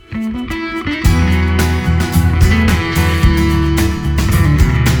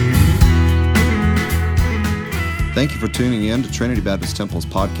Thank you for tuning in to Trinity Baptist Temple's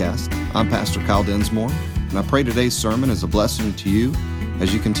podcast. I'm Pastor Kyle Densmore, and I pray today's sermon is a blessing to you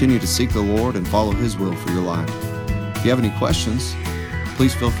as you continue to seek the Lord and follow His will for your life. If you have any questions,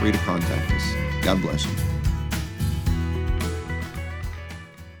 please feel free to contact us. God bless you.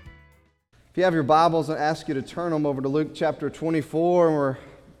 If you have your Bibles, I ask you to turn them over to Luke chapter 24, and we're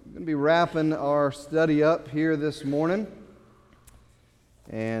going to be wrapping our study up here this morning.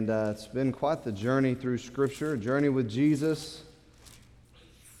 And it's been quite the journey through Scripture, a journey with Jesus.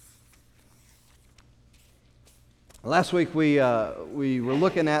 Last week we were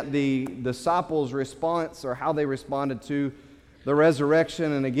looking at the disciples' response, or how they responded to the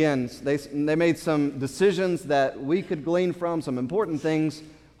resurrection. And again, they made some decisions that we could glean from, some important things,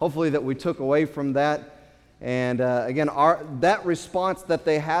 hopefully, that we took away from that. And again, that response that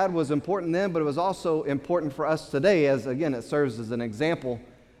they had was important then, but it was also important for us today, as again, it serves as an example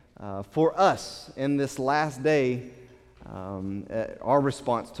for us in this last day, our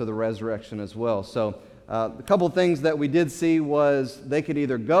response to the resurrection as well. So a couple of things that we did see was they could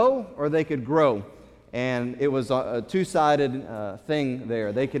either go or they could grow. And it was a two-sided thing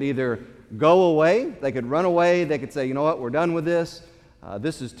there. They could either go away, they could run away, they could say, you know what, we're done with this.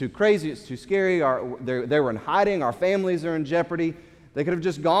 This is too crazy, it's too scary, they were in hiding, our families are in jeopardy. They could have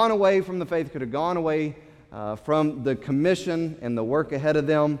just gone away from the faith, could have gone away from the commission and the work ahead of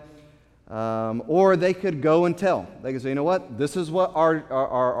them. Or they could go and tell. They could say, you know what, this is what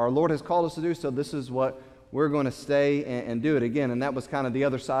our Lord has called us to do, so this is what we're going to stay and do it again. And that was kind of the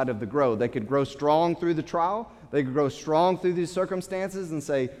other side of the grow. They could grow strong through the trial. They could grow strong through these circumstances and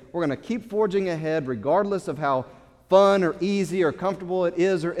say, we're going to keep forging ahead regardless of how fun or easy or comfortable it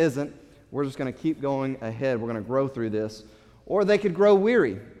is or isn't. We're just going to keep going ahead. We're going to grow through this. Or they could grow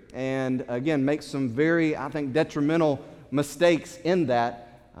weary and, again, make some very, I think, detrimental mistakes in that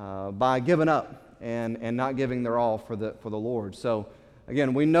by giving up and not giving their all for the Lord. So,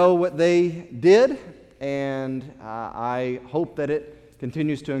 again, we know what they did, and I hope that it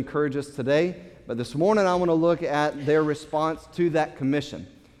continues to encourage us today. But this morning I want to look at their response to that commission.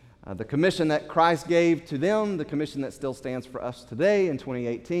 The commission that Christ gave to them, the commission that still stands for us today in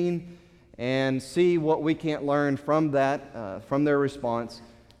 2018, and see what we can't learn from that, from their response,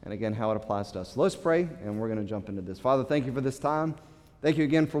 and again, how it applies to us. So let's pray, and we're going to jump into this. Father, thank you for this time. Thank you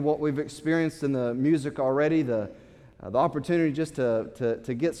again for what we've experienced in the music already, the opportunity just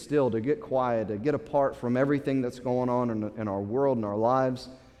to get still, to get quiet, to get apart from everything that's going on in our world and our lives,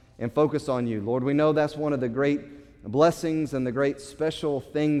 and focus on you. Lord, we know that's one of the great blessings and the great special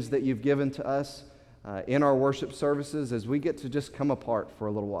things that you've given to us in our worship services, as we get to just come apart for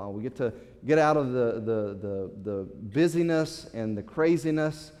a little while. We get to get out of the busyness and the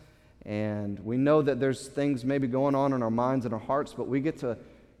craziness, and we know that there's things maybe going on in our minds and our hearts, but we get to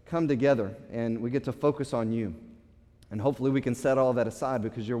come together and we get to focus on you. And hopefully we can set all that aside,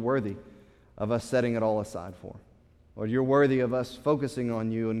 because you're worthy of us setting it all aside for. Lord, you're worthy of us focusing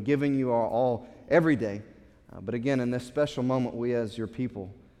on you and giving you our all every day. But again, in this special moment, we as your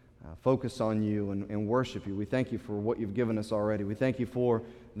people focus on you and worship you. We thank you for what you've given us already. We thank you for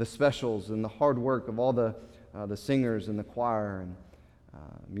the specials and the hard work of all the singers and the choir and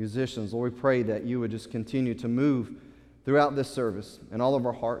musicians. Lord, we pray that you would just continue to move throughout this service in all of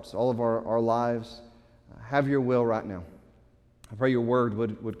our hearts, all of our lives. Have your will right now. I pray your word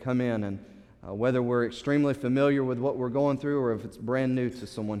would come in, and whether we're extremely familiar with what we're going through or if it's brand new to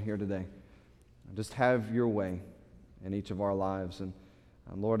someone here today, just have your way in each of our lives. And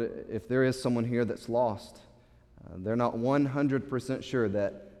Lord, if there is someone here that's lost, they're not 100% sure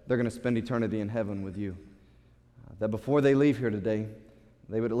that they're going to spend eternity in heaven with you, that before they leave here today,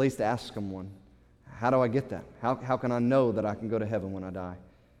 they would at least ask someone, how do I get that? How can I know that I can go to heaven when I die?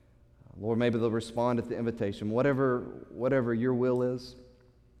 Lord, maybe they'll respond at the invitation. Whatever your will is,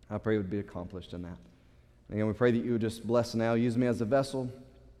 I pray it would be accomplished in that. And again, we pray that you would just bless now. Use me as a vessel.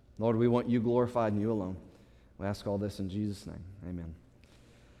 Lord, we want you glorified and you alone. We ask all this in Jesus' name. Amen.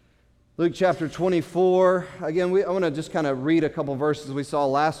 Luke chapter 24. Again, I want to just kind of read a couple verses we saw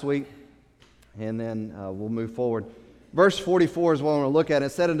last week, and then we'll move forward. Verse 44 is what I want to look at. It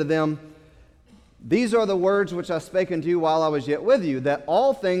said unto them, These are the words which I spake unto you while I was yet with you, that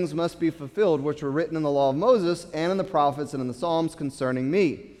all things must be fulfilled which were written in the law of Moses and in the prophets and in the Psalms concerning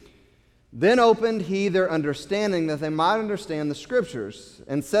me. Then opened he their understanding, that they might understand the Scriptures,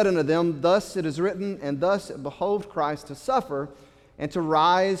 and said unto them, Thus it is written, and thus it behoved Christ to suffer, and to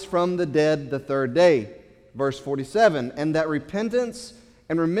rise from the dead the third day. Verse 47, And that repentance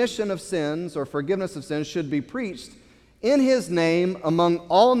and remission of sins, or forgiveness of sins, should be preached in his name among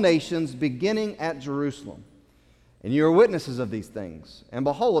all nations, beginning at Jerusalem. And you are witnesses of these things. And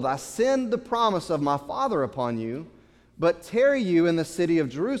behold, I send the promise of my Father upon you, but tarry you in the city of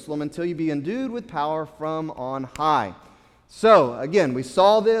Jerusalem until you be endued with power from on high. So, again, we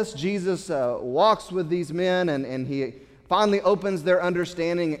saw this. Jesus walks with these men, and he finally opens their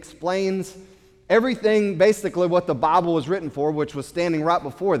understanding, explains everything, basically what the Bible was written for, which was standing right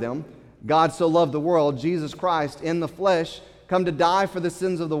before them. God so loved the world, Jesus Christ in the flesh, come to die for the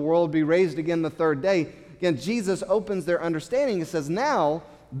sins of the world, be raised again the third day. Again, Jesus opens their understanding and says, now,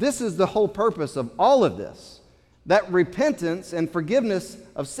 this is the whole purpose of all of this, that repentance and forgiveness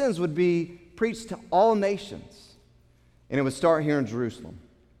of sins would be preached to all nations. And it would start here in Jerusalem.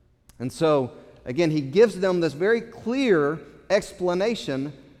 And so, again, he gives them this very clear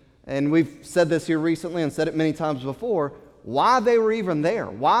explanation, and we've said this here recently and said it many times before, why they were even there,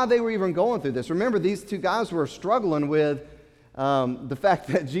 why they were even going through this. Remember, these two guys were struggling with the fact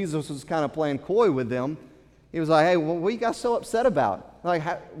that Jesus was kind of playing coy with them. He was like, hey, what are you guys so upset about? Like,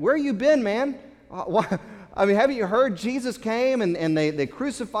 where you been, man? Why? I mean, haven't you heard Jesus came and they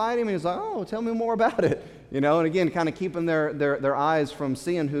crucified him? And he's like, oh, tell me more about it. You know, and again, kind of keeping their eyes from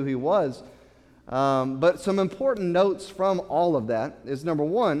seeing who he was. But some important notes from all of that is, number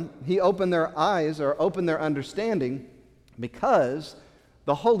one, he opened their eyes or opened their understanding because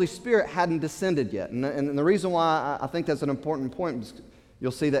the Holy Spirit hadn't descended yet. And the reason why I think that's an important point is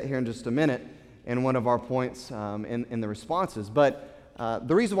you'll see that here in just a minute in one of our points in the responses. But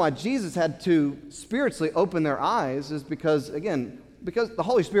the reason why Jesus had to spiritually open their eyes is because, again, because the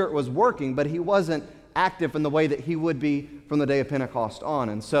Holy Spirit was working, but he wasn't active in the way that he would be from the day of Pentecost on.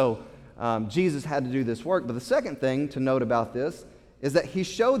 And so Jesus had to do this work. But the second thing to note about this is that he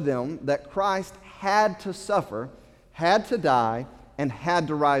showed them that Christ had to suffer, had to die, and had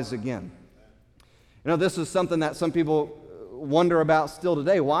to rise again. You know, this is something that some people wonder about still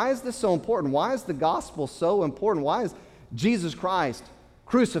today. Why is this so important? Why is the gospel so important? Why is Jesus Christ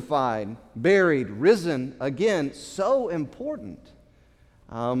crucified, buried, risen again so important?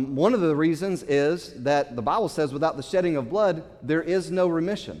 One of the reasons is that the Bible says without the shedding of blood, there is no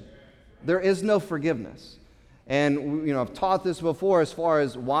remission. There is no forgiveness. And, you know, I've taught this before as far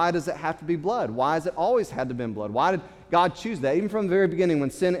as why does it have to be blood? Why has it always had to be blood? Why did God choose that? Even from the very beginning when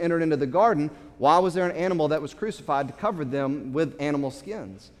sin entered into the garden, why was there an animal that was crucified to cover them with animal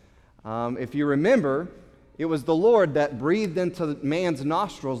skins? If you remember, it was the Lord that breathed into man's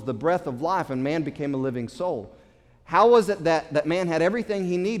nostrils the breath of life, and man became a living soul. How was it that man had everything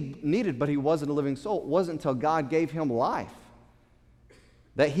he needed, but he wasn't a living soul? It wasn't until God gave him life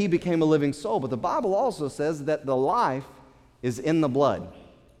that he became a living soul. But the Bible also says that the life is in the blood.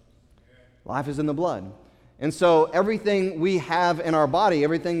 Life is in the blood. And so everything we have in our body,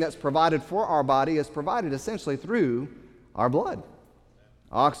 everything that's provided for our body is provided essentially through our blood.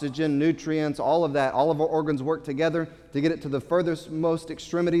 Oxygen, nutrients, all of that, all of our organs work together to get it to the furthest most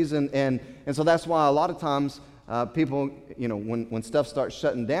extremities. And so that's why a lot of times people, you know, when stuff starts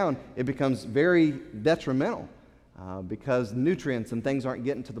shutting down, it becomes very detrimental because nutrients and things aren't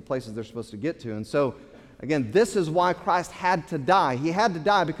getting to the places they're supposed to get to. And so, again, this is why Christ had to die. He had to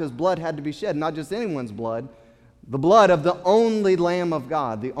die because blood had to be shed, not just anyone's blood, the blood of the only Lamb of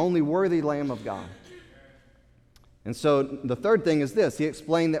God, the only worthy Lamb of God. And so the third thing is this. He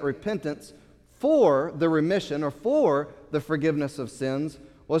explained that repentance for the remission or for the forgiveness of sins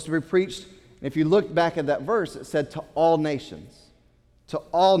was to be preached. If you look back at that verse, it said to all nations. To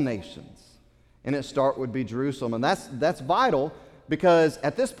all nations. And its start would be Jerusalem. And that's vital because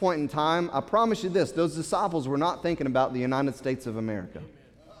at this point in time, I promise you this, those disciples were not thinking about the United States of America.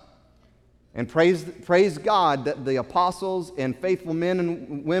 And praise God that the apostles and faithful men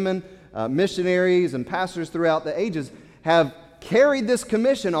and women, missionaries and pastors throughout the ages have carried this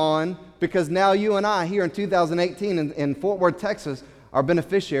commission on because now you and I here in 2018 in Fort Worth, Texas, are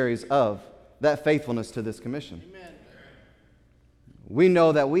beneficiaries of that faithfulness to this commission. Amen. We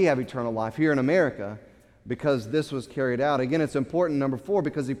know that we have eternal life here in America because this was carried out. Again, it's important, number 4,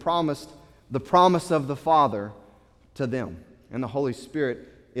 because he promised the promise of the Father to them. And the Holy Spirit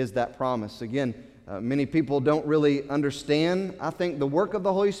is that promise. Again, many people don't really understand, I think, the work of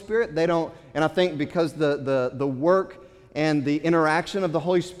the Holy Spirit. They don't, and I think because the work and the interaction of the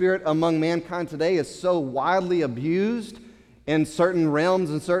Holy Spirit among mankind today is so widely abused in certain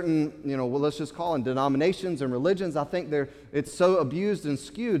realms and certain, let's just call them denominations and religions. I think it's so abused and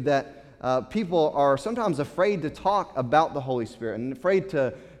skewed that people are sometimes afraid to talk about the Holy Spirit and afraid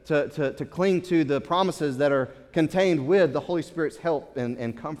to cling to the promises that are contained with the Holy Spirit's help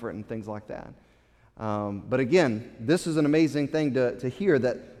and comfort and things like that. But again, this is an amazing thing to hear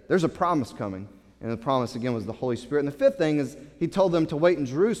that there's a promise coming. And the promise, again, was the Holy Spirit. And the fifth thing is he told them to wait in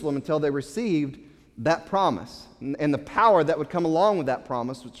Jerusalem until they received that promise and the power that would come along with that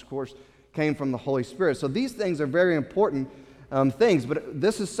promise, which of course came from the Holy Spirit. So these things are very important things, but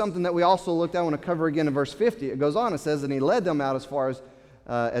this is something that we also looked at. I want to cover again in verse 50. It goes on, it says, and he led them out as far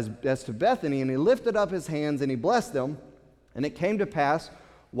as to Bethany, and he lifted up his hands and he blessed them. And it came to pass,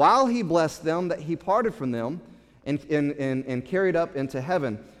 while he blessed them, that he parted from them and carried up into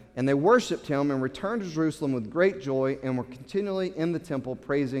heaven. And they worshiped him and returned to Jerusalem with great joy and were continually in the temple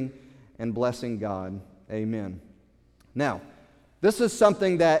praising and blessing God. Amen. Now, this is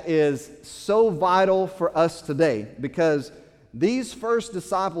something that is so vital for us today, because these first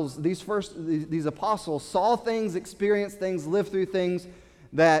disciples, these apostles saw things, experienced things, lived through things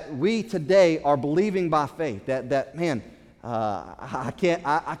that we today are believing by faith. I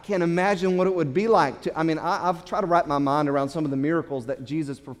can't imagine what it would be like. I've tried to wrap my mind around some of the miracles that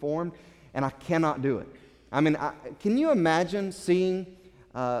Jesus performed, and I cannot do it. Can you imagine seeing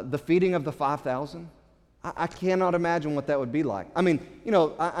the feeding of the 5,000? I cannot imagine what that would be like. I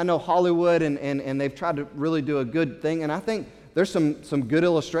know Hollywood and they've tried to really do a good thing, and I think there's some good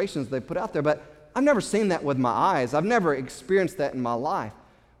illustrations they put out there, but I've never seen that with my eyes. I've never experienced that in my life.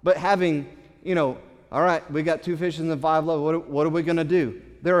 But having, all right, we got 2 fishes and 5 loaves. What are we going to do?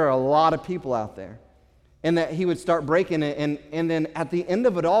 There are a lot of people out there. And that he would start breaking it, and then at the end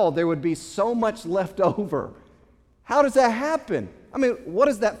of it all, there would be so much left over. How does that happen? What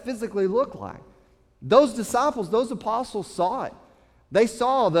does that physically look like? Those disciples, those apostles saw it. They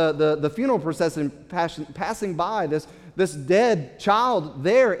saw the funeral procession passing by, this dead child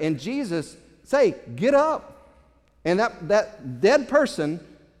there, and Jesus say, get up. And that dead person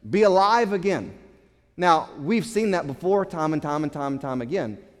be alive again. Now, we've seen that before time and time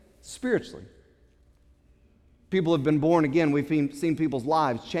again, spiritually. People have been born again. We've seen people's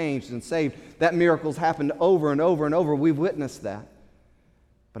lives changed and saved. That miracle's happened over and over and over. We've witnessed that.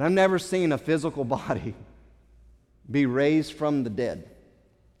 But I've never seen a physical body be raised from the dead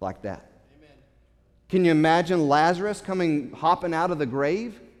like that. Amen. Can you imagine Lazarus hopping out of the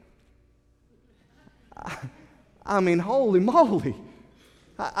grave? Holy moly.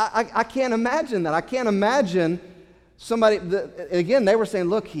 I can't imagine that. I can't imagine somebody, again, they were saying,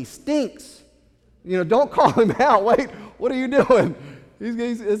 look, he stinks. Don't call him out. Wait, what are you doing?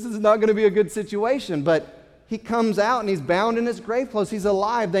 This is not going to be a good situation. But he comes out and he's bound in his grave clothes. He's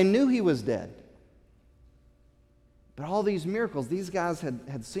alive. They knew he was dead. But all these miracles, these guys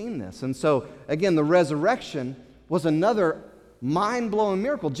had seen this. And so, again, the resurrection was another mind-blowing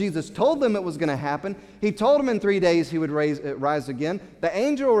miracle. Jesus told them it was going to happen. He told them in 3 days he would rise again. The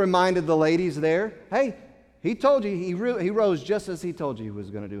angel reminded the ladies there, hey, he told you, he rose just as he told you he was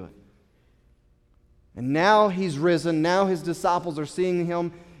going to do it. And now he's risen. Now his disciples are seeing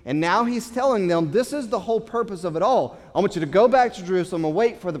him. And now he's telling them, this is the whole purpose of it all. I want you to go back to Jerusalem and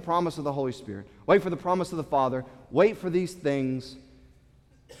wait for the promise of the Holy Spirit. Wait for the promise of the Father. Wait for these things.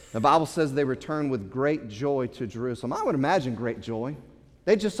 The Bible says they returned with great joy to Jerusalem. I would imagine great joy.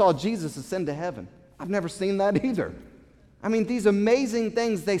 They just saw Jesus ascend to heaven. I've never seen that either. These amazing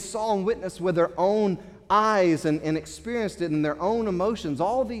things they saw and witnessed with their own eyes and experienced it in their own emotions.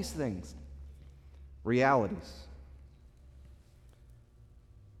 All these things. Realities.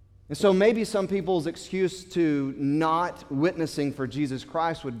 And so maybe some people's excuse to not witnessing for Jesus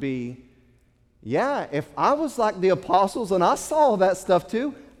Christ would be, yeah, if I was like the apostles and I saw that stuff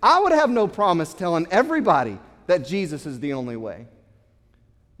too, I would have no promise telling everybody that Jesus is the only way.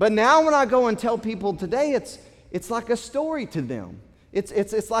 But now when I go and tell people today, it's like a story to them.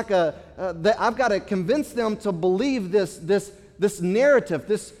 It's like I've got to convince them to believe this narrative,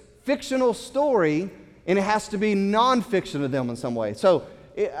 this fictional story, and it has to be nonfiction to them in some way. So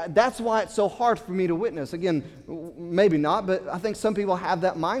that's why it's so hard for me to witness. Again, maybe not, but I think some people have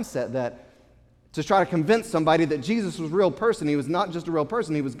that mindset that to try to convince somebody that Jesus was a real person. He was not just a real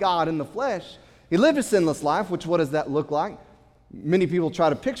person. He was God in the flesh. He lived a sinless life, which what does that look like? Many people try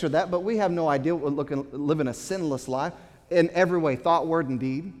to picture that, but we have no idea what living a sinless life in every way, thought, word, and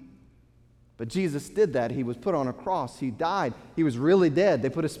deed. But Jesus did that. He was put on a cross. He died. He was really dead. They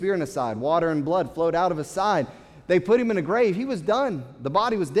put a spear in his side. Water and blood flowed out of his side. They put him in a grave. He was done. The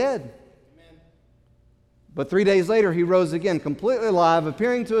body was dead. Amen. But 3 days later, he rose again, completely alive,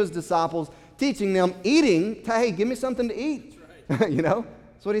 appearing to his disciples, teaching them, eating. Hey, give me something to eat. That's right.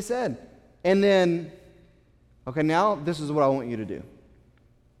 That's what he said. And then, okay, now this is what I want you to do.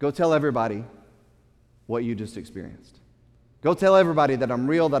 Go tell everybody what you just experienced. Go tell everybody that I'm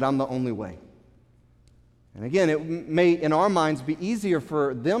real, that I'm the only way. And again, it may, in our minds, be easier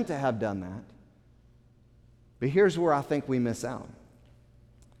for them to have done that. But here's where I think we miss out.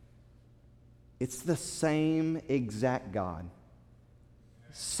 It's the same exact God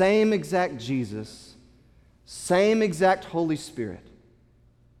same exact Jesus, same exact Holy Spirit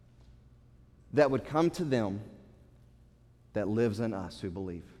that would come to them that lives in us who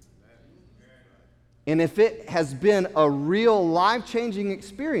believe. And if it has been a real life-changing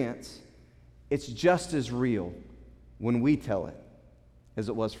experience, it's just as real when we tell it as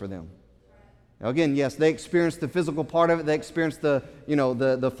it was for them. Now again, yes, they experienced the physical part of it. They experienced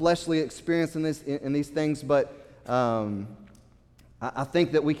the fleshly experience in these things. But I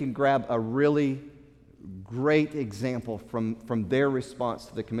think that we can grab a really great example from their response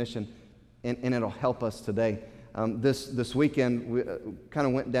to the commission, and it'll help us today. This weekend, we kind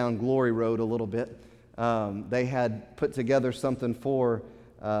of went down Glory Road a little bit. They had put together something for,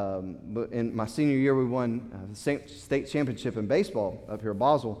 in my senior year, we won the state championship in baseball up here at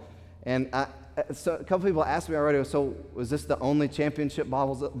Boswell. And so a couple people asked me already, so was this the only championship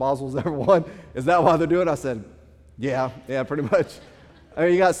Boswell's ever won? Is that why they're doing it? I said, yeah, pretty much. I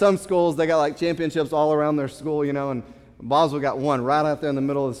mean, you got some schools, they got like championships all around their school, and Boswell got one right out there in the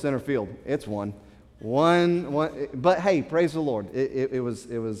middle of the center field. It's one. But hey, praise the Lord. It was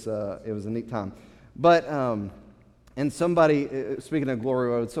a neat time. But and somebody, speaking of Glory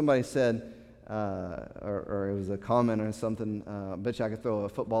Road, somebody said, or it was a comment or something, I bet you I could throw a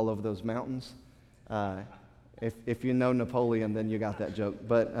football over those mountains. If you know Napoleon, then you got that joke.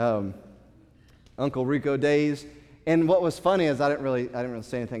 But Uncle Rico days. And what was funny is I didn't really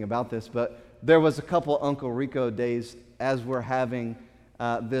say anything about this, but there was a couple Uncle Rico days as we're having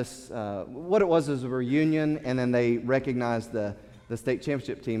this. What it was is a reunion, and then they recognized the state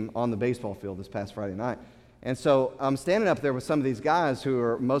championship team on the baseball field this past Friday night. And so I'm standing up there with some of these guys who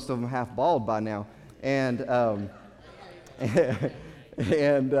are, most of them half bald by now, and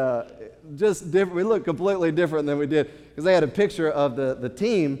just different. We look completely different than we did because they had a picture of the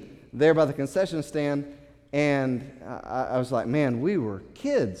team there by the concession stand. And I was like, man, we were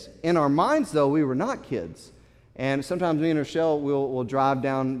kids. In our minds, though, we were not kids. And sometimes me and Rochelle will drive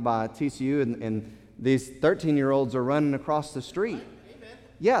down by TCU, and these 13-year-olds are running across the street. Amen.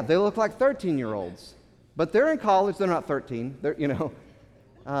 Yeah, they look like 13-year-olds. But they're in college. They're not 13. And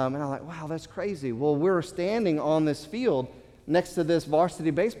I'm like, wow, that's crazy. Well, we're standing on this field next to this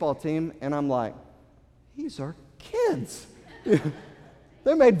varsity baseball team, and I'm like, these are kids.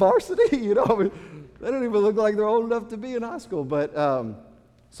 They made varsity, They don't even look like they're old enough to be in high school, but some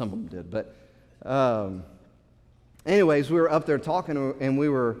of them did. But anyways, we were up there talking, and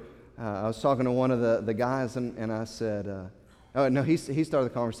I was talking to one of the guys, and I said, he started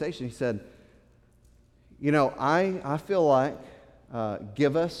the conversation. He said, I feel like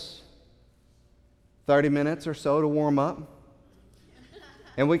give us 30 minutes or so to warm up,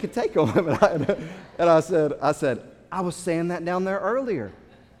 and we could take them. And I said, I was saying that down there earlier.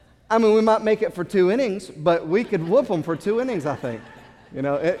 I mean, we might make it for 2 innings, but we could whoop them for 2 innings, I think. In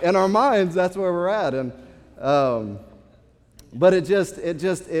our minds, that's where we're at. And but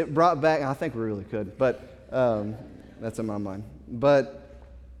it brought back. I think we really could, but that's in my mind. But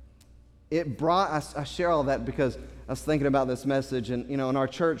it brought. I share all that because I was thinking about this message, and in our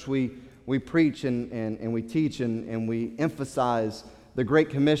church we preach and we teach and we emphasize the Great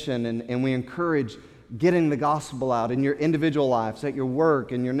Commission, and we encourage getting the gospel out in your individual lives, at your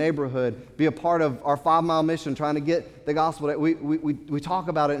work, in your neighborhood. Be a part of our 5-mile mission, trying to get the gospel. We talk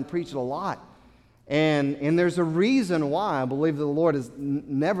about it and preach it a lot. And there's a reason why I believe that the Lord has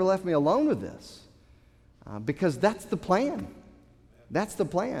never left me alone with this. Because that's the plan. That's the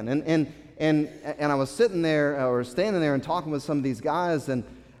plan. And I was sitting there, or standing there and talking with some of these guys, and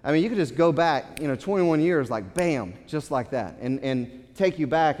I mean, you could just go back, 21 years, like bam, just like that. And take you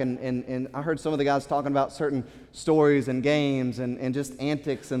back, and I heard some of the guys talking about certain stories and games and just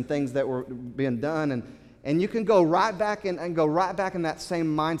antics and things that were being done, and you can go right back and go right back in that same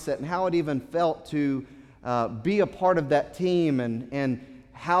mindset and how it even felt to be a part of that team, and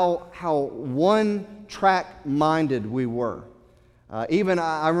how one track minded we were. Even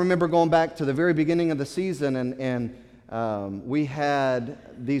I remember going back to the very beginning of the season, and we had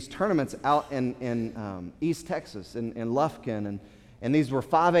these tournaments out in East Texas, in Lufkin, and these were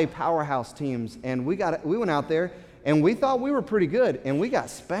 5A powerhouse teams, and we went out there, and we thought we were pretty good, and we got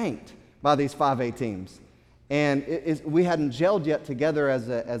spanked by these 5A teams, and we hadn't gelled yet together as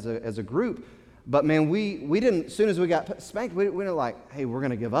a group, but man, we didn't. As soon as we got spanked, we were like, hey, we're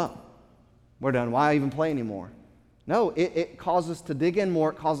going to give up. We're done. Why even play anymore? No, it caused us to dig in more.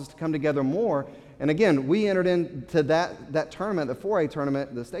 It caused us to come together more. And again, we entered into that tournament, the 4A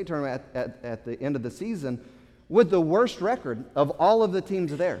tournament, the state tournament at the end of the season, with the worst record of all of the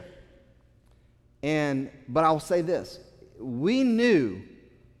teams there. But I'll say this, we knew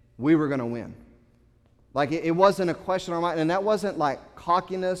we were going to win. Like it wasn't a question in our mind, and that wasn't like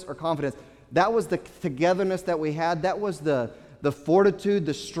cockiness or confidence. That was the togetherness that we had. That was the fortitude,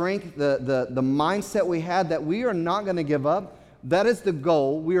 the strength, the mindset we had that we are not going to give up. That is the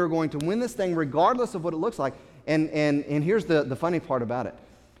goal. We are going to win this thing regardless of what it looks like. And here's the funny part about it.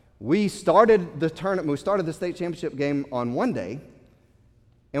 We started the tournament, we started the state championship game on one day,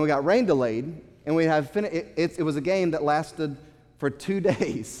 and we got rain delayed, and we have it was a game that lasted for 2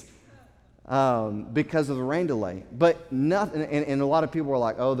 days because of the rain delay. But nothing, and a lot of people were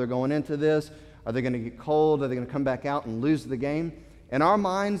like, oh, they're going into this. Are they going to get cold? Are they going to come back out and lose the game? In our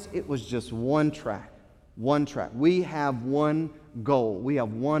minds, it was just one track. One track. We have one goal. We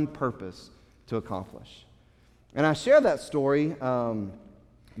have one purpose to accomplish. And I share that story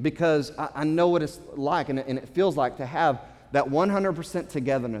because I know what it's like, and it feels like to have that 100%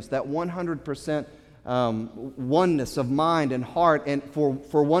 togetherness, that 100% oneness of mind and heart, and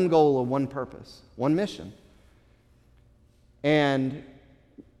for one goal or one purpose, one mission. And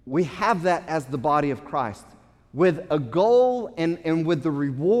we have that as the body of Christ, with a goal and with the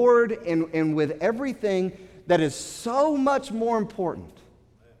reward and with everything that is so much more important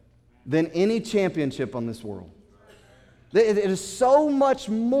than any championship on this world. It is so much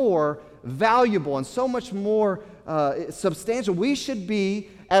more valuable and so much more substantial. We should be,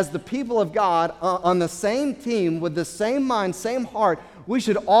 as the people of God, on the same team with the same mind, same heart. We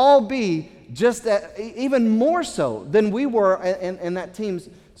should all be just even more so than we were in that team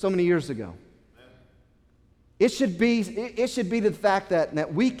so many years ago. It should be the fact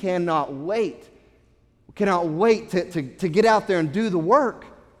that we cannot wait. We cannot wait to get out there and do the work,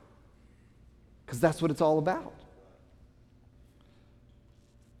 because that's what it's all about.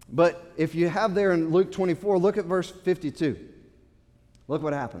 But if you have there in Luke 24, look at verse 52. Look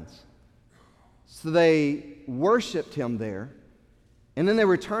what happens. So they worshiped him there, and then they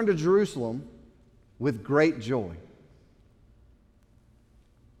returned to Jerusalem with great joy.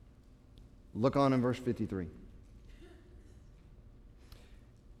 Look on in verse 53.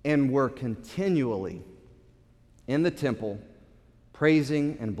 And were continually in the temple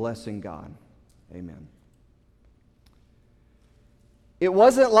praising and blessing God. Amen. It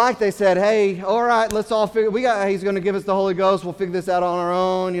wasn't like they said, hey, all right, let's all figure, he's going to give us the Holy Ghost, we'll figure this out on our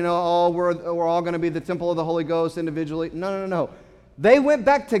own, we're all going to be the temple of the Holy Ghost individually. No. They went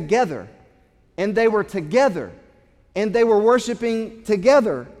back together, and they were together, and they were worshiping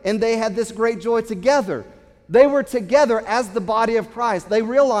together, and they had this great joy together. They were together as the body of Christ. They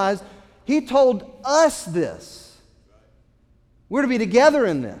realized he told us this. We're to be together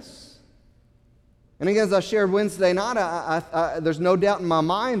in this. And again, as I shared Wednesday night, there's no doubt in my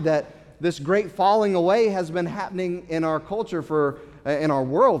mind that this great falling away has been happening in our culture in our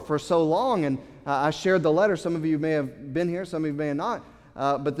world for so long. And I shared the letter. Some of you may have been here, some of you may have not.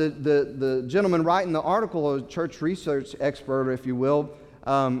 But the gentleman writing the article, a church research expert, if you will,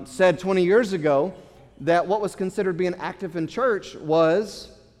 said 20 years ago that what was considered being active in church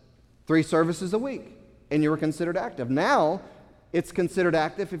was 3 services a week, and you were considered active. Now, it's considered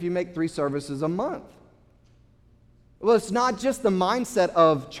active if you make 3 services a month. Well, it's not just the mindset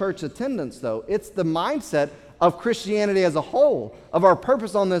of church attendance, though. It's the mindset of Christianity as a whole, of our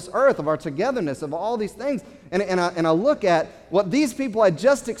purpose on this earth, of our togetherness, of all these things. And I look at what these people had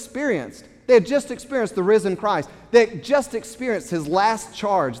just experienced. They had just experienced the risen Christ. They had just experienced his last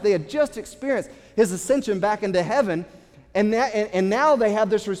charge. They had just experienced his ascension back into heaven. And now they have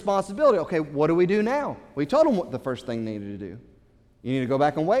this responsibility. Okay, what do we do now? We told them what the first thing they needed to do. You need to go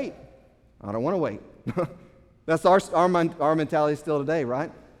back and wait. I don't want to wait. That's our mentality still today,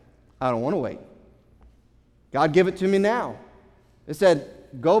 right? I don't want to wait. God, give it to me now. It said,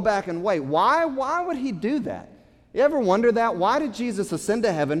 go back and wait. Why would he do that? You ever wonder that? Why did Jesus ascend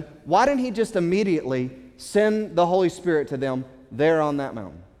to heaven? Why didn't he just immediately send the Holy Spirit to them there on that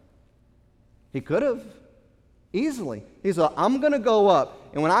mountain? He could have. Easily. He said, I'm going to go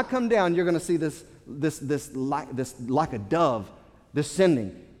up, and when I come down, you're going to see this like a dove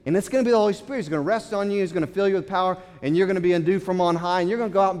descending. And it's going to be the Holy Spirit. He's going to rest on you. He's going to fill you with power, and you're going to be endued from on high, and you're going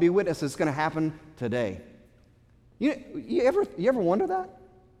to go out and be witnesses. It's going to happen today. You ever wonder that?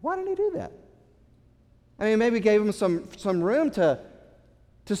 Why didn't he do that? I mean, maybe gave them some room to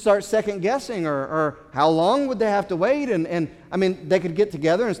start second guessing, or how long would they have to wait? And I mean, they could get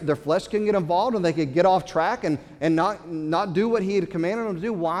together and their flesh can get involved, and they could get off track and not do what he had commanded them to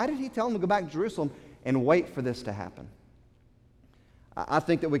do. Why did he tell them to go back to Jerusalem and wait for this to happen? I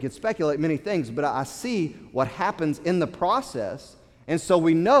think that we could speculate many things, but I see what happens in the process, and so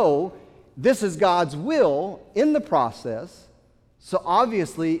we know this is God's will in the process. So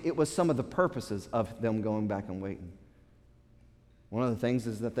obviously it was some of the purposes of them going back and waiting. One of the things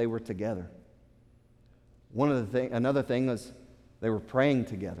is that they were together. Another thing is they were praying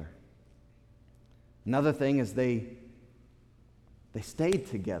together. Another thing is they stayed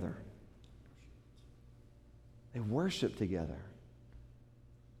together. They worshiped together.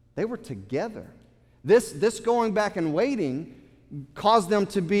 They were together. This going back and waiting caused them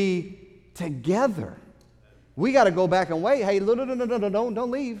to be together. We got to go back and wait. Hey, no,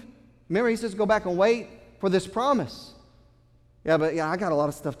 don't leave. Remember, he says go back and wait for this promise. Yeah, but I got a lot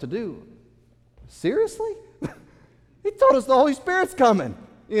of stuff to do. Seriously? He told us the Holy Spirit's coming,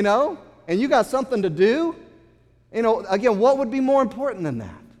 and you got something to do. Again, what would be more important than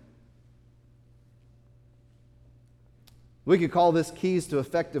that? We could call this keys to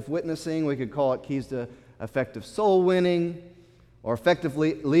effective witnessing. We could call it keys to effective soul winning or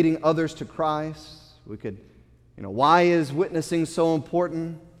effectively leading others to Christ. We could, why is witnessing so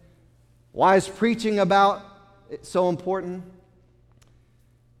important? Why is preaching about it so important?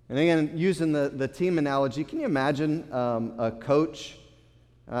 And again, using the team analogy, can you imagine a coach?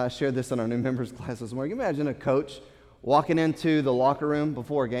 I shared this in our new members class this morning. Can you imagine a coach walking into the locker room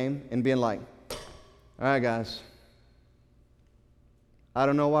before a game and being like, all right, guys, I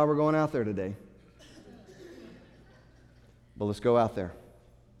don't know why we're going out there today, but let's go out there.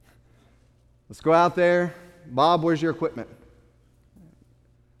 Let's go out there. Bob, where's your equipment?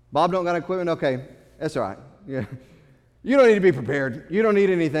 Bob don't got equipment? Okay, that's all right. Yeah. You don't need to be prepared. You don't need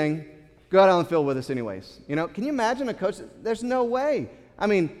anything. Go out on the field with us anyways. Can you imagine a coach? There's no way. I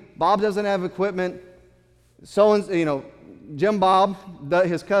mean, Bob doesn't have equipment. Jim Bob,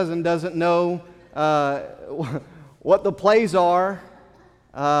 his cousin, doesn't know what the plays are.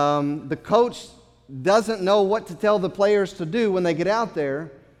 The coach doesn't know what to tell the players to do when they get out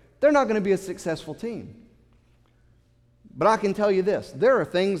there. They're not going to be a successful team. But I can tell you this. There are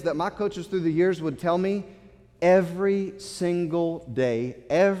things that my coaches through the years would tell me every single day,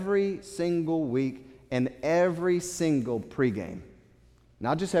 every single week, and every single pregame.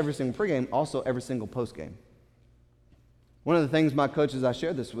 Not just every single pregame, also every single postgame. One of the things my coaches, I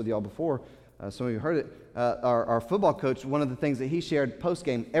shared this with y'all before, some of you heard it, our football coach, one of the things that he shared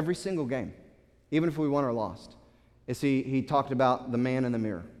postgame every single game, even if we won or lost, is he talked about the man in the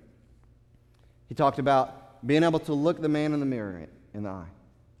mirror. He talked about being able to look the man in the mirror in the eye.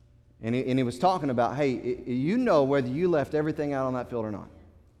 And he was talking about, hey, whether you left everything out on that field or not.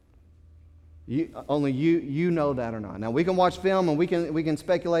 Only you know that or not. Now, we can watch film and we can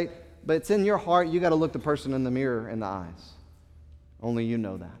speculate, but it's in your heart. You got to look the person in the mirror in the eyes. Only you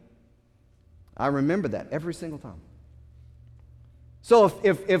know that. I remember that every single time. So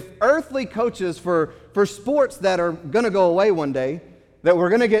if earthly coaches for sports that are going to go away one day, that we're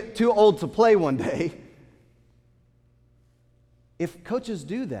going to get too old to play one day, if coaches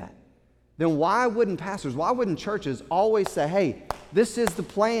do that, then why wouldn't pastors, why wouldn't churches always say, hey, this is the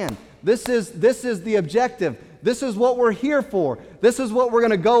plan, this is the objective, this is what we're here for, this is what we're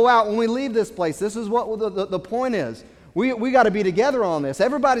going to go out when we leave this place, this is what the point is. We got to be together on this.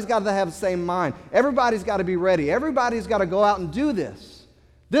 Everybody's got to have the same mind. Everybody's got to be ready. Everybody's got to go out and do this.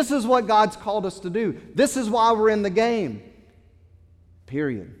 This is what God's called us to do. This is why we're in the game.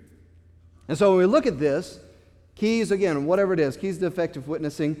 Period. And so when we look at this, keys, again, whatever it is, keys to effective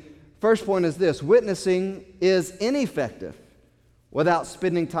witnessing. First point is this: witnessing is ineffective without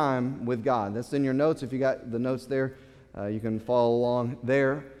spending time with God. That's in your notes. If you got the notes there, you can follow along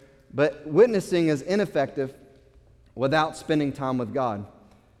there. But witnessing is ineffective without spending time with God.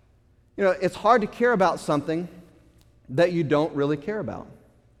 It's hard to care about something that you don't really care about.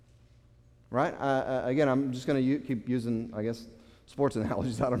 Right? Again, I'm just going to keep using, I guess, sports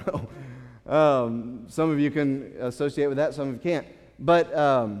analogies. I don't know. Some of you can associate with that, some of you can't. But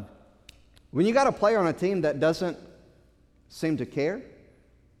when you got a player on a team that doesn't seem to care,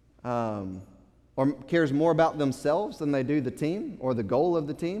 or cares more about themselves than they do the team or the goal of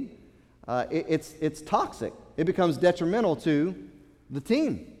the team, it's toxic. It becomes detrimental to the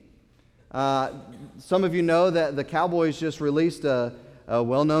team. Some of you know that the Cowboys just released a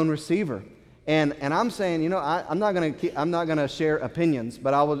well-known receiver, and I'm saying, I'm not going to share opinions,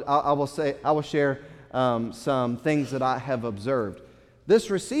 but I will share some things that I have observed. This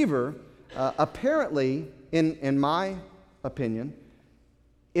receiver, apparently, in my opinion,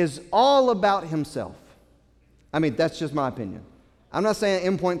 is all about himself. I mean, that's just my opinion. I'm not saying at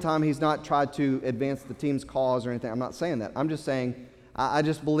any point in time he's not tried to advance the team's cause or anything. I'm not saying that. I'm just saying I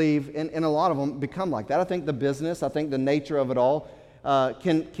just believe, and a lot of them become like that. I think the business, I think the nature of it all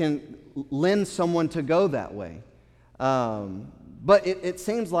can lend someone to go that way. But it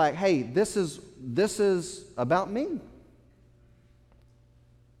seems like, hey, this is about me.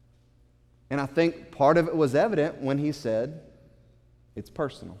 And I think part of it was evident when he said, it's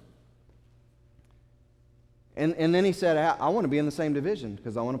personal. And then he said, I want to be in the same division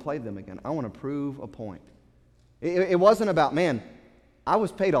because I want to play them again. I want to prove a point. It wasn't about, man, I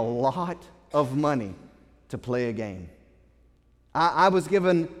was paid a lot of money to play a game. I was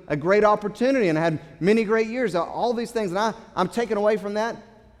given a great opportunity and I had many great years, all these things. And I'm taking away from that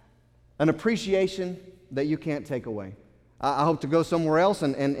an appreciation that you can't take away. I hope to go somewhere else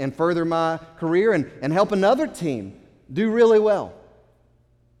and further my career and help another team do really well,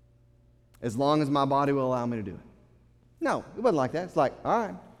 as long as my body will allow me to do it. No, it wasn't like that. It's like, all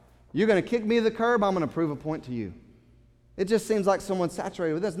right, you're going to kick me to the curb, I'm going to prove a point to you. It just seems like someone's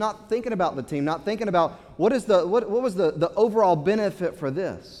saturated with this, not thinking about the team, not thinking about what was the overall benefit for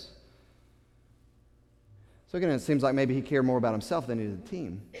this. So again, it seems like maybe he cared more about himself than he did the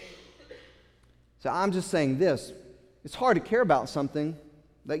team. So I'm just saying this. It's hard to care about something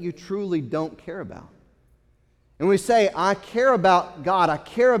that you truly don't care about. And we say, I care about God, I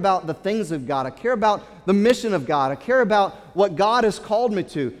care about the things of God, I care about the mission of God, I care about what God has called me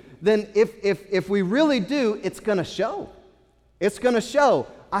to, then if we really do, it's going to show. It's going to show.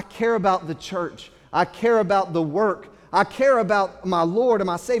 I care about the church. I care about the work. I care about my Lord and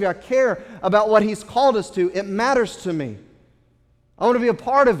my Savior. I care about what He's called us to. It matters to me. I want to be a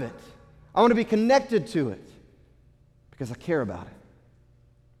part of it. I want to be connected to it because I care about it.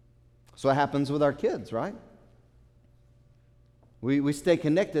 So what happens with our kids, right? We stay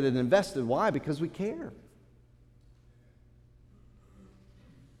connected and invested. Why? Because we care.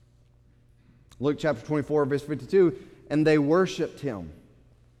 Luke chapter 24, verse 52, and they worshiped Him.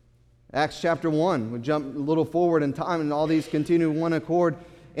 Acts chapter 1, we jump a little forward in time, and all these continue in one accord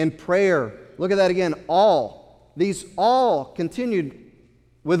in prayer. Look at that again. These all continued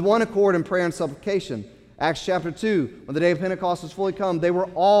with one accord in prayer and supplication. Acts chapter 2, when the day of Pentecost was fully come, they were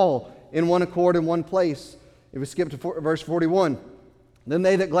all in one accord in one place. If we skip to verse 41, then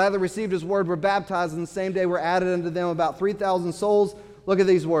they that gladly received His word were baptized, and the same day were added unto them about 3,000 souls. Look at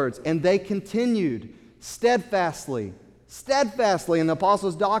these words. And they continued steadfastly in the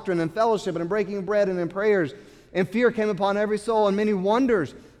apostles' doctrine and fellowship and in breaking of bread and in prayers. And fear came upon every soul, and many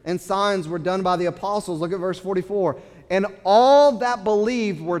wonders and signs were done by the apostles. Look at verse 44. And all that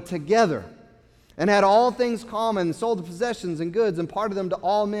believed were together and had all things common, and sold the possessions and goods, and parted them to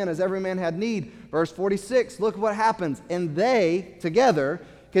all men as every man had need. Verse 46, look what happens. And they, together,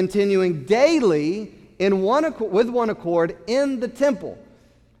 continuing daily with one accord in the temple.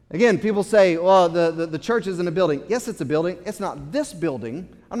 Again, people say, well, the church isn't a building. Yes, it's a building. It's not this building.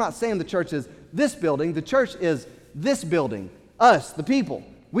 I'm not saying the church is this building. The church is this building. Us, the people.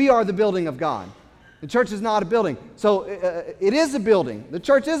 We are the building of God. The church is not a building. So it is a building. The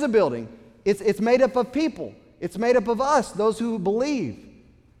church is a building. It's made up of people. It's made up of us, those who believe.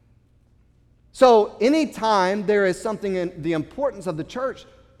 So anytime there is something in the importance of the church,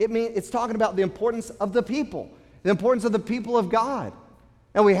 it's talking about the importance of the people, the importance of the people of God.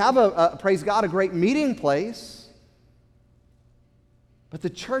 And we have praise God, a great meeting place. But the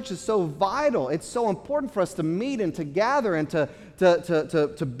church is so vital. It's so important for us to meet and to gather and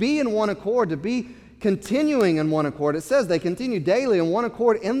to be in one accord, to be continuing in one accord. It says they continued daily in one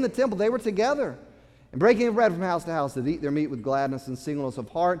accord in the temple. They were together. And breaking of bread from house to house, to eat their meat with gladness and singleness of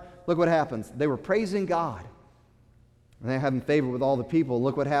heart. Look what happens. They were praising God. And they're having favor with all the people.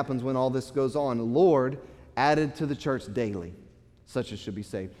 Look what happens when all this goes on. The Lord added to the church daily such as should be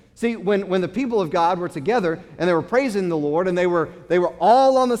saved. See, when the people of God were together and they were praising the Lord and they were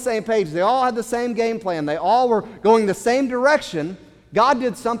all on the same page, they all had the same game plan, they all were going the same direction, God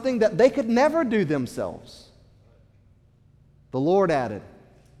did something that they could never do themselves. The Lord added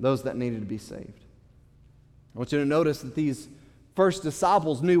those that needed to be saved. I want you to notice that these first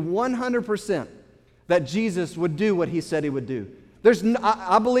disciples knew 100% that Jesus would do what He said He would do.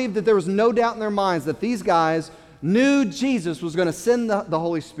 I believe that there was no doubt in their minds that these guys knew Jesus was going to send the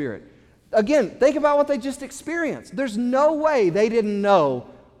Holy Spirit. Again, think about what they just experienced. There's no way they didn't know,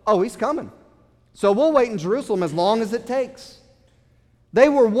 oh, He's coming. So we'll wait in Jerusalem as long as it takes. They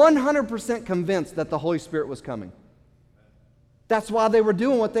were 100% convinced that the Holy Spirit was coming. That's why they were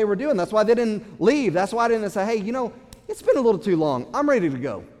doing what they were doing. That's why they didn't leave. That's why they didn't say, hey, it's been a little too long. I'm ready to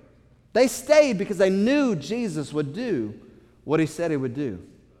go. They stayed because they knew Jesus would do what He said He would do.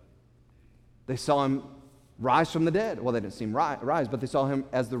 They saw Him rise from the dead. Well, they didn't see Him rise, but they saw Him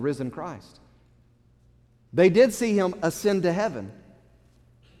as the risen Christ. They did see Him ascend to heaven.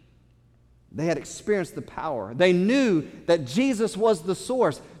 They had experienced the power. They knew that Jesus was the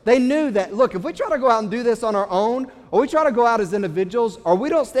source. They knew that, look, if we try to go out and do this on our own, or we try to go out as individuals, or we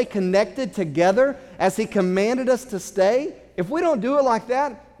don't stay connected together as He commanded us to stay, if we don't do it like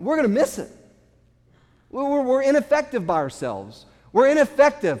that, we're going to miss it. We're ineffective by ourselves. We're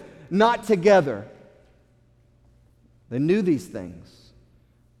ineffective not together. They knew these things.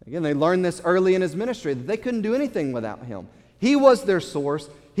 Again, they learned this early in his ministry, that they couldn't do anything without him. He was their source.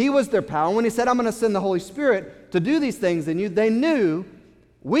 He was their power. And when he said, I'm going to send the Holy Spirit to do these things in you, they knew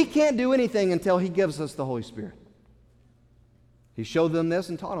we can't do anything until he gives us the Holy Spirit. He showed them this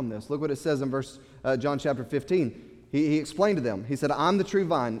and taught them this. Look what it says in John chapter 15. He explained to them. He said, I'm the true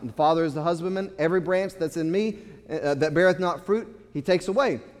vine, and the Father is the husbandman. Every branch that's in me that beareth not fruit, he takes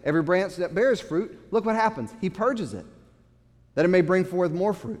away. Every branch that bears fruit, look what happens. He purges it, that it may bring forth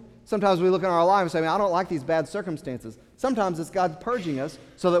more fruit. Sometimes we look in our life and say, I don't like these bad circumstances. Sometimes it's God purging us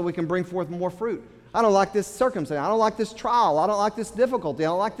so that we can bring forth more fruit. I don't like this circumstance. I don't like this trial. I don't like this difficulty. I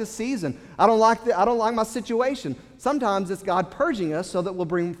don't like this season. I don't like my situation. Sometimes it's God purging us so that we'll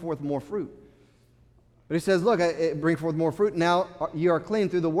bring forth more fruit. But he says, look, it bring forth more fruit. Now you are clean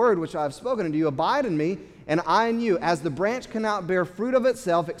through the word which I have spoken unto you. Abide in me, and I in you. As the branch cannot bear fruit of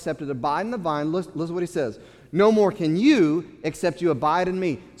itself except it abide in the vine. Listen what he says. No more can you except you abide in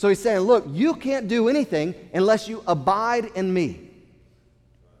me. So he's saying, look, you can't do anything unless you abide in me.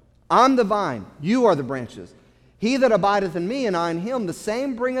 I'm the vine, you are the branches. He that abideth in me and I in him, the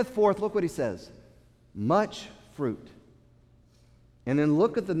same bringeth forth, look what he says, much fruit. And then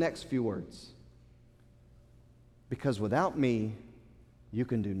look at the next few words. Because without me, you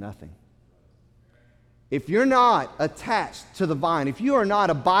can do nothing. If you're not attached to the vine, if you are not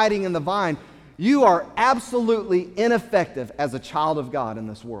abiding in the vine, you are absolutely ineffective as a child of God in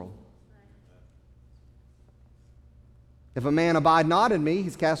this world. If a man abide not in me,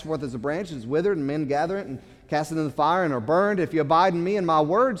 he's cast forth as a branch, is withered, and men gather it and cast it in the fire and are burned. If you abide in me and my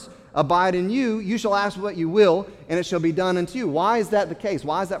words abide in you, you shall ask what you will, and it shall be done unto you. Why is that the case?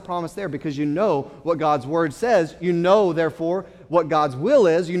 Why is that promise there? Because you know what God's word says. You know, therefore, what God's will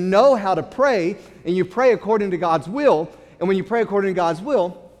is. You know how to pray, and you pray according to God's will. And when you pray according to God's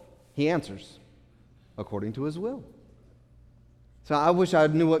will, he answers according to his will. So I wish I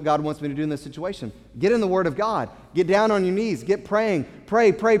knew what God wants me to do in this situation. Get in the Word of God. Get down on your knees. Get praying. Pray.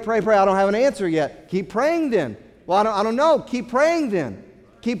 I don't have an answer yet. Keep praying then. Well, I don't know. Keep praying then.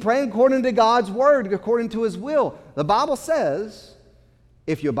 Keep praying according to God's Word, according to His will. The Bible says,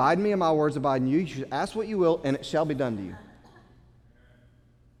 if you abide in me and my words abide in you, you should ask what you will, and it shall be done to you.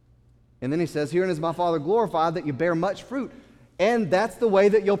 And then he says, herein is my Father glorified, that you bear much fruit. And that's the way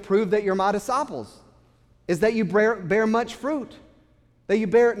that you'll prove that you're my disciples, is that you bear much fruit. That you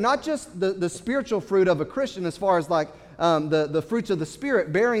bear not just the spiritual fruit of a Christian as far as like the fruits of the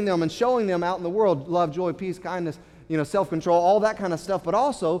Spirit, bearing them and showing them out in the world, love, joy, peace, kindness, self-control, all that kind of stuff, but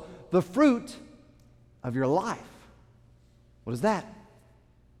also the fruit of your life. What is that?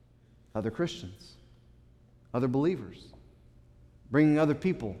 Other Christians, other believers, bringing other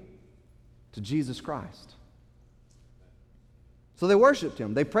people to Jesus Christ. So they worshiped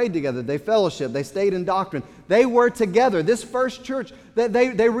him. They prayed together. They fellowshiped. They stayed in doctrine. They were together. This first church,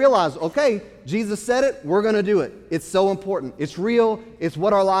 they realized, okay, Jesus said it, we're going to do it. It's so important. It's real. It's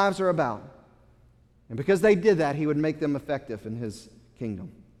what our lives are about. And because they did that, he would make them effective in his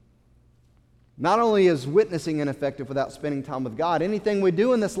kingdom. Not only is witnessing ineffective without spending time with God, anything we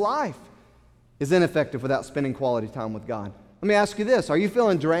do in this life is ineffective without spending quality time with God. Let me ask you this. Are you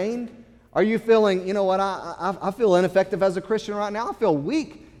feeling drained? Are you feeling, I feel ineffective as a Christian right now. I feel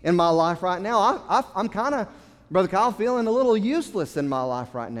weak in my life right now. I'm kind of, Brother Kyle, feeling a little useless in my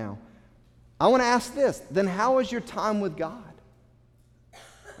life right now. I want to ask this. Then how is your time with God?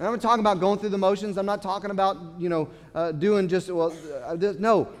 And I'm not talking about going through the motions. I'm not talking about, doing just,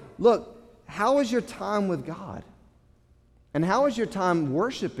 no. Look, how is your time with God? And how is your time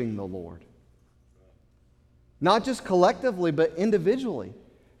worshiping the Lord? Not just collectively, but individually.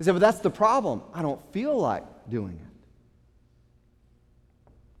 He said, but that's the problem. I don't feel like doing it.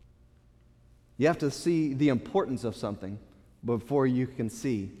 You have to see the importance of something before you can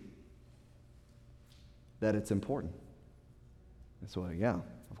see that it's important. That's why, yeah,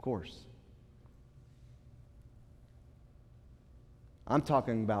 of course. I'm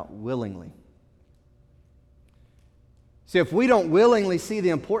talking about willingly. See, if we don't willingly see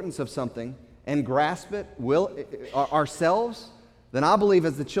the importance of something and grasp it ourselves, then I believe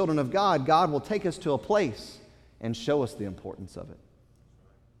as the children of God, God will take us to a place and show us the importance of it.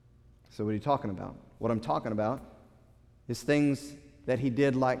 So what are you talking about? What I'm talking about is things that he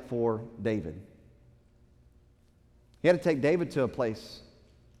did like for David. He had to take David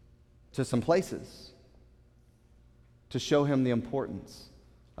to some places to show him the importance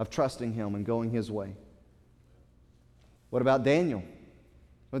of trusting him and going his way. What about Daniel?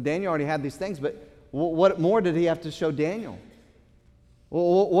 Well, Daniel already had these things, but what more did he have to show Daniel?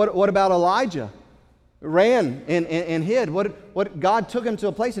 What about Elijah? Ran and hid. What God took him to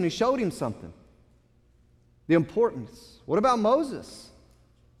a place and he showed him something. The importance. What about Moses?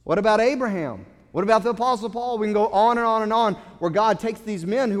 What about Abraham? What about the Apostle Paul? We can go on and on and on, where God takes these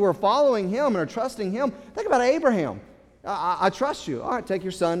men who are following him and are trusting him. Think about Abraham. I trust you. All right, take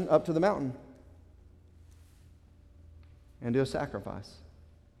your son up to the mountain and do a sacrifice.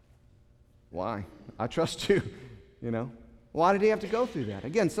 Why? I trust you, you know. Why did he have to go through that?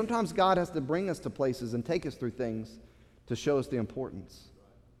 Again, sometimes God has to bring us to places and take us through things to show us the importance.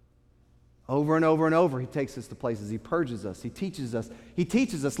 Over and over and over, he takes us to places. He purges us. He teaches us. He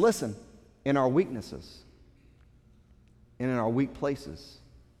teaches us, listen, in our weaknesses and in our weak places.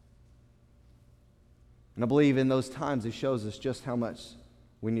 And I believe in those times he shows us just how much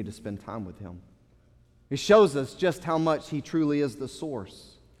we need to spend time with him. He shows us just how much he truly is the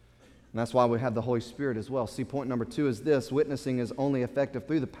source. And that's why we have the Holy Spirit as well. See, point number 2 is this: witnessing is only effective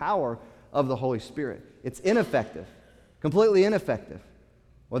through the power of the Holy Spirit. It's ineffective, completely ineffective,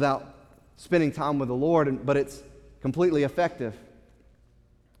 without spending time with the Lord, but it's completely effective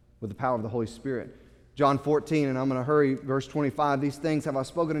with the power of the Holy Spirit. John 14, and I'm going to hurry, verse 25, "These things have I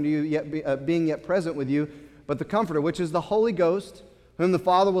spoken unto you, being yet present with you, but the Comforter, which is the Holy Ghost, whom the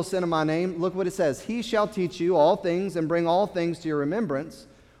Father will send in my name," look what it says, "He shall teach you all things and bring all things to your remembrance,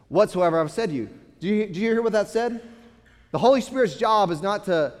 whatsoever I've said to you." Do you hear what that said? The Holy Spirit's job is not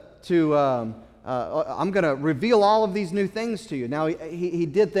I'm going to reveal all of these new things to you. Now, he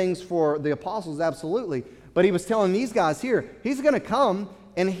did things for the apostles, absolutely. But he was telling these guys here, he's going to come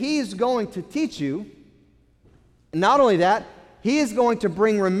and he's going to teach you. Not only that, he is going to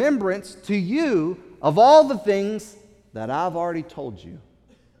bring remembrance to you of all the things that I've already told you.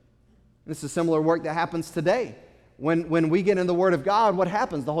 This is similar work that happens today. When we get in the Word of God, what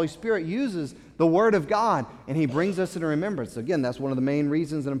happens? The Holy Spirit uses the Word of God, and he brings us into remembrance. Again, that's one of the main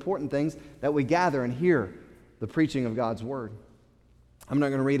reasons and important things that we gather and hear the preaching of God's Word. I'm not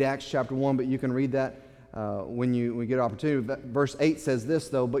going to read Acts chapter 1, but you can read that when we get an opportunity. Verse 8 says this,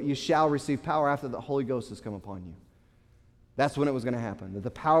 though, "But you shall receive power after the Holy Ghost has come upon you." That's when it was going to happen, that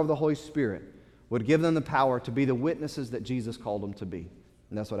the power of the Holy Spirit would give them the power to be the witnesses that Jesus called them to be.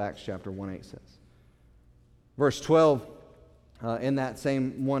 And that's what Acts chapter 1:8 says. Verse 12, in that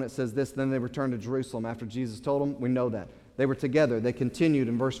same one, it says this: "Then they returned to Jerusalem after Jesus told them." We know that. They were together. They continued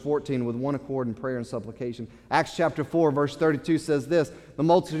in verse 14 with one accord in prayer and supplication. Acts chapter 4, verse 32 says this: "The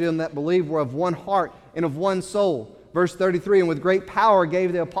multitude of them that believed were of one heart and of one soul." Verse 33, "And with great power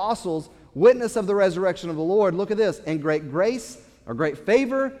gave the apostles witness of the resurrection of the Lord." Look at this: "And great grace," or great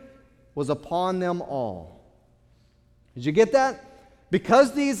favor, "was upon them all." Did you get that?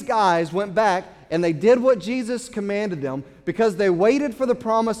 Because these guys went back and they did what Jesus commanded them, because they waited for the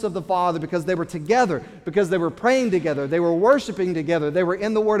promise of the Father, because they were together, because they were praying together, they were worshiping together, they were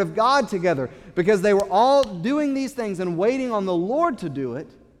in the Word of God together, because they were all doing these things and waiting on the Lord to do it,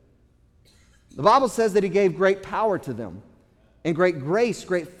 the Bible says that he gave great power to them. And great grace,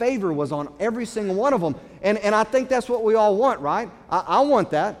 great favor was on every single one of them. And I think that's what we all want, right? I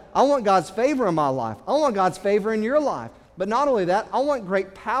want that. I want God's favor in my life. I want God's favor in your life. But not only that, I want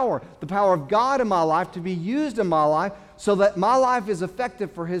great power, the power of God in my life to be used in my life so that my life is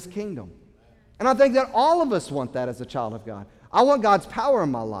effective for his kingdom. And I think that all of us want that as a child of God. I want God's power in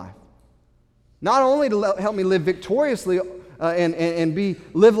my life. Not only to help me live victoriously and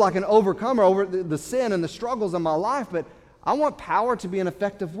live like an overcomer over the sin and the struggles in my life, but I want power to be an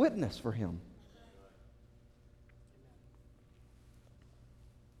effective witness for him.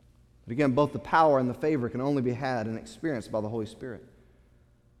 But again, both the power and the favor can only be had and experienced by the Holy Spirit.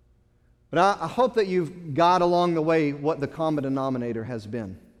 But I hope that you've got along the way what the common denominator has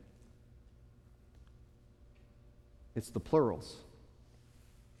been. It's the plurals.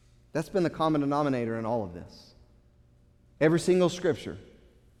 That's been the common denominator in all of this. Every single scripture.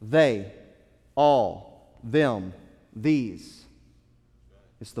 They, all, them, these.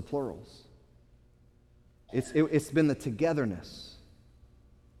 It's the plurals. It's been the togetherness.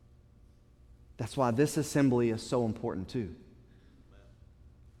 That's why this assembly is so important too.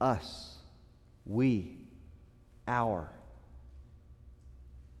 Us, we, our.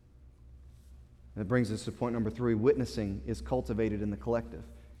 And that brings us to point number 3. Witnessing is cultivated in the collective,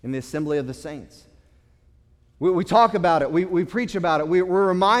 in the assembly of the saints. We talk about it. We preach about it. We're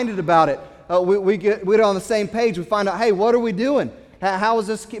reminded about it. We're on the same page. We find out, hey, what are we doing? How is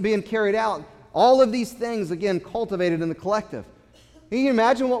this being carried out? All of these things, again, cultivated in the collective. Can you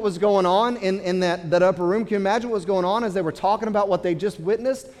imagine what was going on in that upper room? Can you imagine what was going on as they were talking about what they just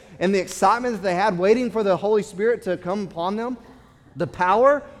witnessed and the excitement that they had waiting for the Holy Spirit to come upon them? The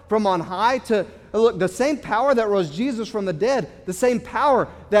power from on high to, look, the same power that rose Jesus from the dead, the same power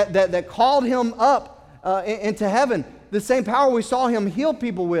that called him up into heaven, the same power we saw him heal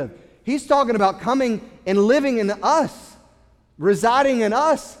people with. He's talking about coming and living in us, residing in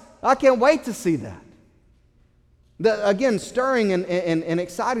us. I can't wait to see that. Again, stirring and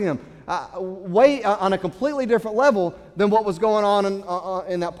exciting them. Way on a completely different level than what was going on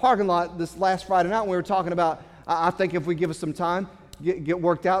in that parking lot this last Friday night when we were talking about, I think if we give us some time, get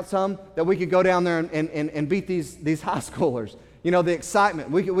worked out some, that we could go down there and beat these high schoolers. You know, the excitement.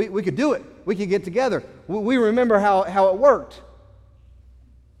 We could do it. We could get together. We remember how it worked.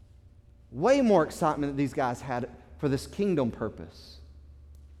 Way more excitement that these guys had for this kingdom purpose.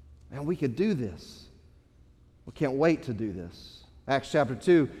 And we could do this. We can't wait to do this. Acts chapter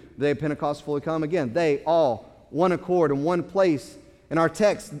 2, the day of Pentecost fully come. Again, they all, one accord in one place. In our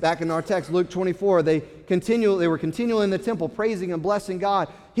text, back in our text, Luke 24, they were continually in the temple praising and blessing God.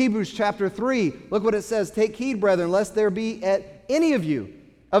 Hebrews chapter 3, look what it says. Take heed, brethren, lest there be at any of you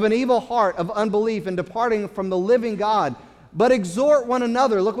of an evil heart of unbelief and departing from the living God. But exhort one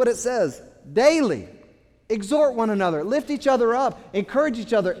another, look what it says, daily. Exhort one another, lift each other up, encourage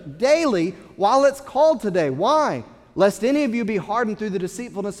each other daily while it's called today. Why? Lest any of you be hardened through the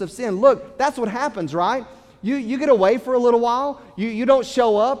deceitfulness of sin. Look, that's what happens, right? You get away for a little while, you don't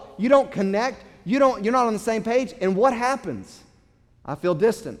show up, you don't connect, you're not on the same page, and what happens? I feel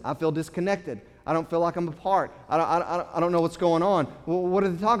distant, I feel disconnected, I don't feel like I'm a part, I don't know what's going on. Well, what are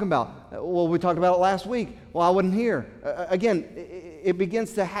they talking about? Well, we talked about it last week. Well, I wasn't here. Again, it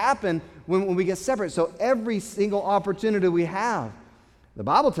begins to happen when we get separate. So every single opportunity we have, the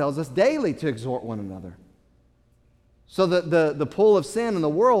Bible tells us daily to exhort one another. So that the pull of sin in the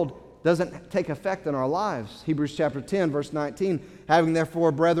world doesn't take effect in our lives. Hebrews chapter 10, verse 19, having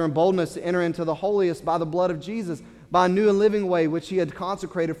therefore, brethren, boldness to enter into the holiest by the blood of Jesus, by a new and living way which he had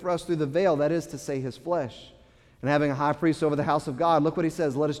consecrated for us through the veil, that is to say, his flesh. And having a high priest over the house of God, look what he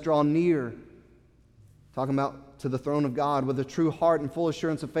says, let us draw near, talking about to the throne of God, with a true heart and full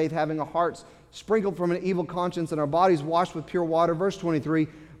assurance of faith, having our hearts sprinkled from an evil conscience and our bodies washed with pure water. Verse 23,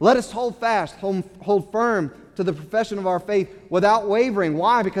 let us hold fast, hold firm to the profession of our faith without wavering.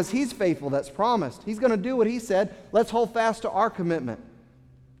 Why? Because he's faithful, that's promised. He's going to do what he said. Let's hold fast to our commitment.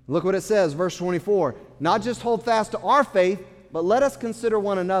 Look what it says, verse 24. Not just hold fast to our faith, but let us consider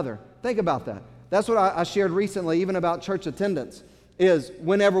one another. Think about that. That's what I shared recently, even about church attendance, is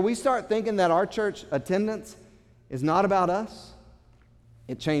whenever we start thinking that our church attendance is not about us,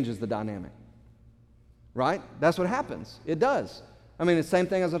 it changes the dynamic. Right? That's what happens. It does. I mean, it's the same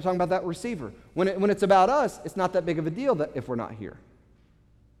thing as I'm talking about that receiver. When it's about us, it's not that big of a deal that if we're not here.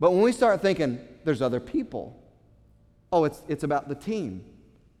 But when we start thinking there's other people, oh, it's about the team.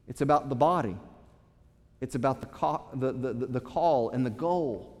 It's about the body. It's about the call and the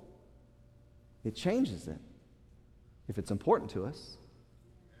goal. It changes it. If it's important to us,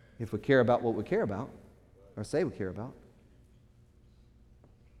 if we care about what we care about, or say we care about.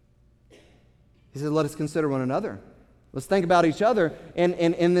 He said, let us consider one another. Let's think about each other, and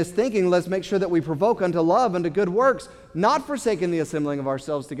in this thinking, let's make sure that we provoke unto love and to good works, not forsaking the assembling of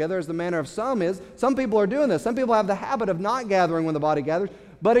ourselves together as the manner of some is. Some people are doing this. Some people have the habit of not gathering when the body gathers,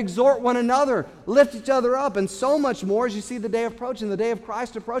 but exhort one another, lift each other up, and so much more as you see the day approaching, the day of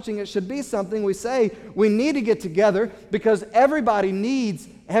Christ approaching. It should be something we say we need to get together because everybody needs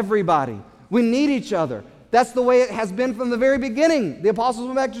everybody. We need each other. That's the way it has been from the very beginning. The apostles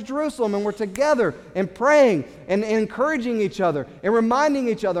went back to Jerusalem and were together and praying and encouraging each other and reminding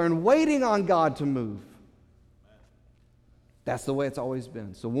each other and waiting on God to move. That's the way it's always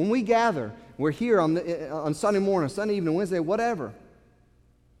been. So when we gather, we're here on Sunday morning, Sunday evening, Wednesday, whatever.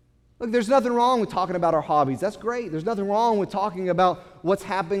 Look, there's nothing wrong with talking about our hobbies. That's great. There's nothing wrong with talking about what's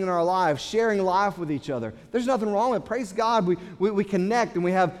happening in our lives, sharing life with each other. There's nothing wrong with it. Praise God, we connect and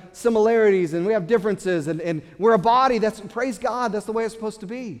we have similarities and we have differences and we're a body. Praise God, that's the way it's supposed to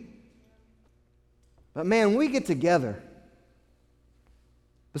be. But man, when we get together,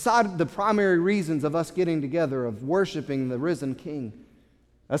 beside the primary reasons of us getting together, of worshiping the risen King,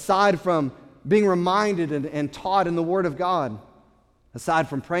 aside from being reminded and taught in the Word of God, aside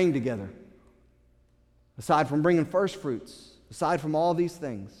from praying together, aside from bringing first fruits, aside from all these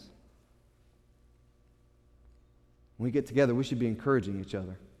things, when we get together, we should be encouraging each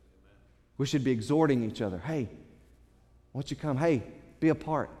other. We should be exhorting each other. Hey, why don't you come? Hey, be a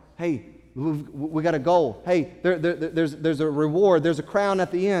part. Hey, we got a goal. Hey, there's a reward. There's a crown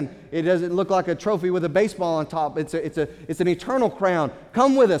at the end. It doesn't look like a trophy with a baseball on top. It's an eternal crown.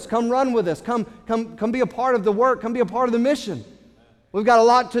 Come with us. Come run with us. Come be a part of the work. Come be a part of the mission. We've got a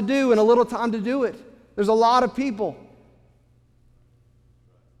lot to do and a little time to do it. There's a lot of people.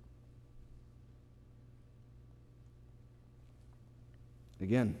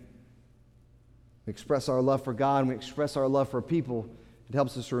 Again, we express our love for God and we express our love for people. It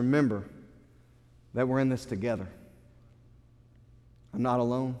helps us to remember that we're in this together. I'm not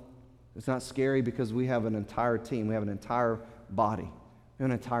alone. It's not scary because we have an entire team. We have an entire body. We have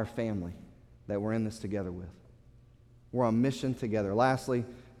an entire family that we're in this together with. We're on mission together. Lastly,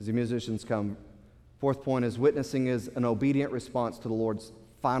 as the musicians come, fourth point is witnessing is an obedient response to the Lord's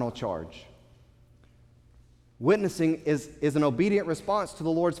final charge. Witnessing is an obedient response to the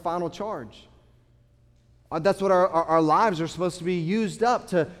Lord's final charge. That's what our lives are supposed to be used up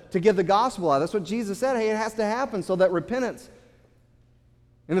to give the gospel out. That's what Jesus said. Hey, it has to happen so that repentance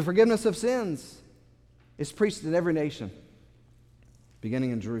and the forgiveness of sins is preached in every nation,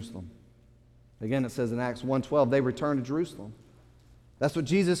 beginning in Jerusalem. Again, it says in Acts 1:12, they returned to Jerusalem. That's what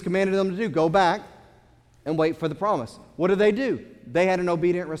Jesus commanded them to do. Go back and wait for the promise. What did they do? They had an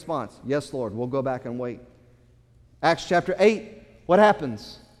obedient response. Yes, Lord, we'll go back and wait. Acts chapter 8, what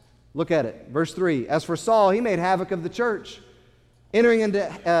happens? Look at it. Verse 3, as for Saul, he made havoc of the church, entering into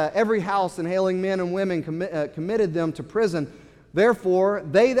every house and hailing men and women, committed them to prison. Therefore,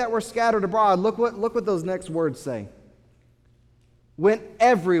 they that were scattered abroad, look what those next words say, went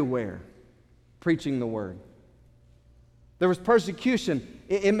everywhere preaching the word. There was persecution.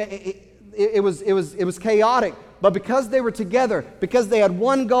 It was chaotic. But because they were together, because they had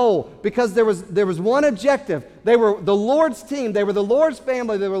one goal, because there was one objective, they were the Lord's team, they were the Lord's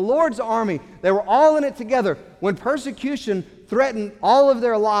family, they were the Lord's army, they were all in it together. When persecution threatened all of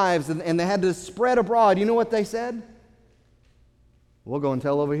their lives and they had to spread abroad, you know what they said? We'll go and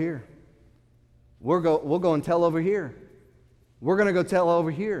tell over here. We'll go and tell over here. We're going to go tell over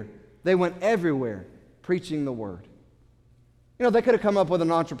here. They went everywhere preaching the word. You know, they could have come up with an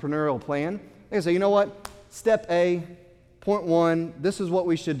entrepreneurial plan. They could say, you know what? Step A, point 1, this is what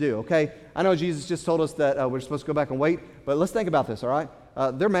we should do, okay? I know Jesus just told us that we're supposed to go back and wait, but let's think about this, all right?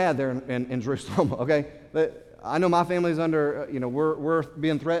 They're mad there in Jerusalem, okay? But I know my family's under, we're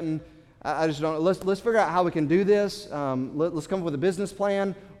being threatened. I just don't, let's figure out how we can do this. Let's come up with a business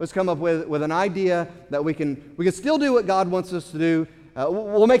plan. Let's come up with an idea that we can still do what God wants us to do.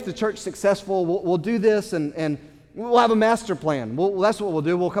 We'll make the church successful. We'll do this and we'll have a master plan. That's what we'll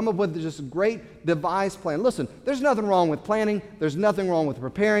do. We'll come up with just a great devised plan. Listen, there's nothing wrong with planning. There's nothing wrong with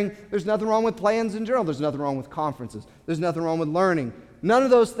preparing. There's nothing wrong with plans in general. There's nothing wrong with conferences. There's nothing wrong with learning. None of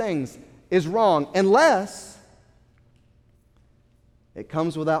those things is wrong unless it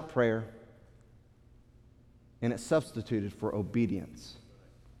comes without prayer and it's substituted for obedience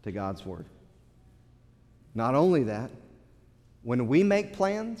to God's word. Not only that, when we make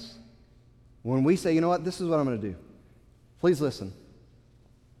plans, when we say, you know what, this is what I'm going to do. Please listen.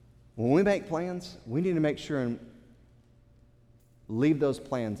 When we make plans, we need to make sure and leave those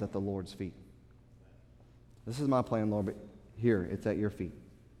plans at the Lord's feet. This is my plan, Lord, but here, it's at your feet.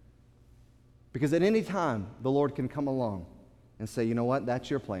 Because at any time, the Lord can come along and say, you know what, that's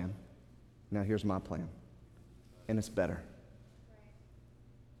your plan. Now here's my plan. And it's better.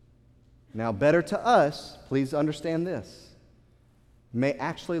 Now, better to us, please understand this, may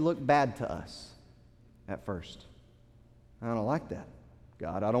actually look bad to us at first. I don't like that,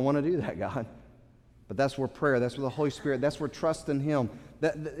 God. I don't want to do that, God. But that's where prayer, that's where the Holy Spirit, that's where trust in Him,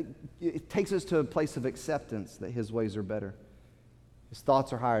 it takes us to a place of acceptance that His ways are better. His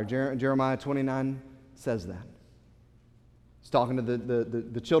thoughts are higher. Jeremiah 29 says that. He's talking to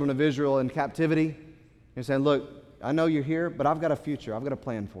the children of Israel in captivity. He's saying, look, I know you're here, but I've got a future. I've got a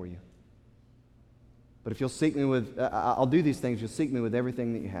plan for you. But if you'll seek me with, I'll do these things. You'll seek me with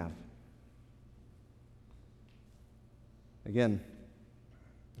everything that you have. Again,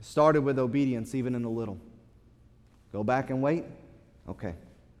 it started with obedience, even in the little. Go back and wait? Okay.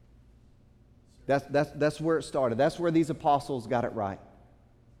 That's where it started. That's where these apostles got it right.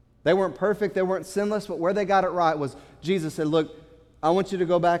 They weren't perfect. They weren't sinless. But where they got it right was Jesus said, look, I want you to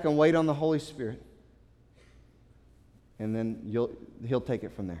go back and wait on the Holy Spirit. And then He'll take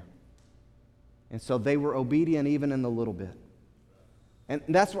it from there. And so they were obedient even in the little bit. And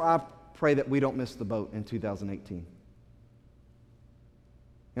that's why I pray that we don't miss the boat in 2018.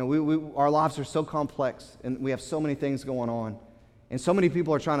 You know, our lives are so complex, and we have so many things going on. And so many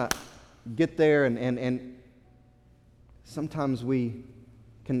people are trying to get there, and sometimes we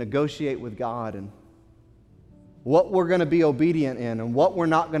can negotiate with God and what we're going to be obedient in and what we're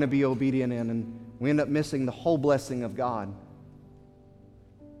not going to be obedient in, and we end up missing the whole blessing of God.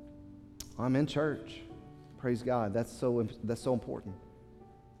 I'm in church. Praise God. That's so important.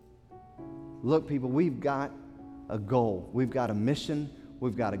 Look, people, we've got a goal. We've got a mission.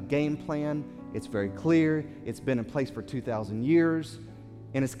 We've got a game plan. It's very clear. It's been in place for 2,000 years,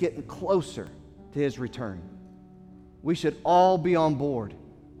 and it's getting closer to His return. We should all be on board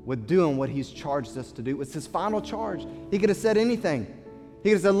with doing what He's charged us to do. It's His final charge. He could have said anything. He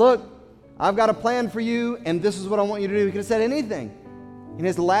could have said, look, I've got a plan for you, and this is what I want you to do. He could have said anything. And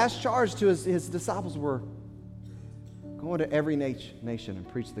his last charge to his disciples were, go into every nation and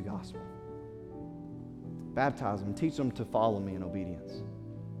preach the gospel. Baptize them, teach them to follow me in obedience.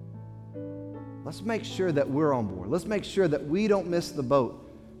 Let's make sure that we're on board. Let's make sure that we don't miss the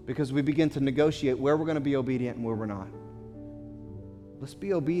boat because we begin to negotiate where we're going to be obedient and where we're not. Let's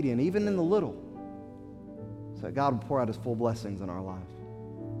be obedient, even in the little, so that God will pour out his full blessings in our lives.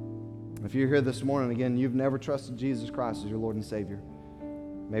 If you're here this morning, again, you've never trusted Jesus Christ as your Lord and Savior.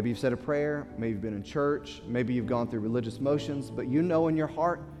 Maybe you've said a prayer, maybe you've been in church, maybe you've gone through religious motions, but you know in your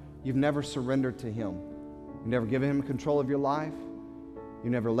heart you've never surrendered to him. You've never given him control of your life.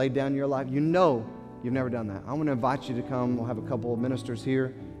 You've never laid down your life. You know you've never done that. I want to invite you to come. We'll have a couple of ministers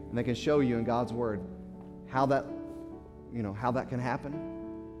here, and they can show you in God's Word how that can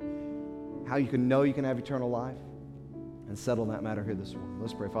happen, how you can know you can have eternal life, and settle that matter here this morning.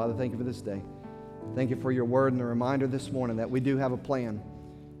 Let's pray. Father, thank you for this day. Thank you for your word and the reminder this morning that we do have a plan.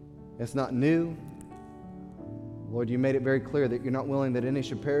 It's not new. Lord, you made it very clear that you're not willing that any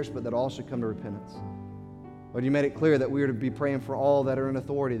should perish, but that all should come to repentance. Lord, you made it clear that we are to be praying for all that are in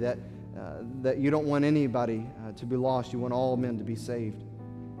authority, that you don't want anybody to be lost. You want all men to be saved.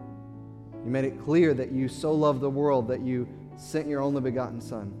 You made it clear that you so loved the world that you sent your only begotten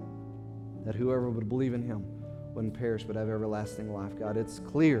Son, that whoever would believe in him wouldn't perish but have everlasting life. God, it's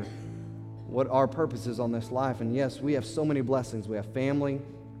clear what our purpose is on this life. And yes, we have so many blessings. We have family.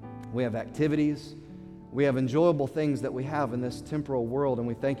 We have activities. We have enjoyable things that we have in this temporal world, and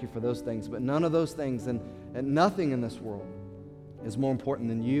we thank you for those things. But none of those things and nothing in this world is more important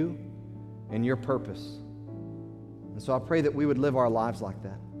than you and your purpose. And so I pray that we would live our lives like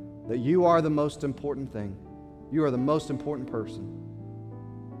that, that you are the most important thing. You are the most important person.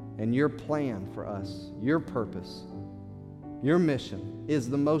 And your plan for us, your purpose, your mission is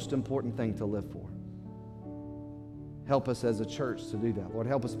the most important thing to live for. Help us as a church to do that. Lord,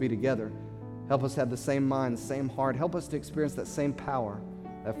 help us be together. Help us have the same mind, the same heart. Help us to experience that same power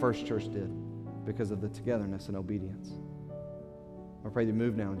that First Church did because of the togetherness and obedience. I pray you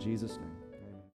move now in Jesus' name.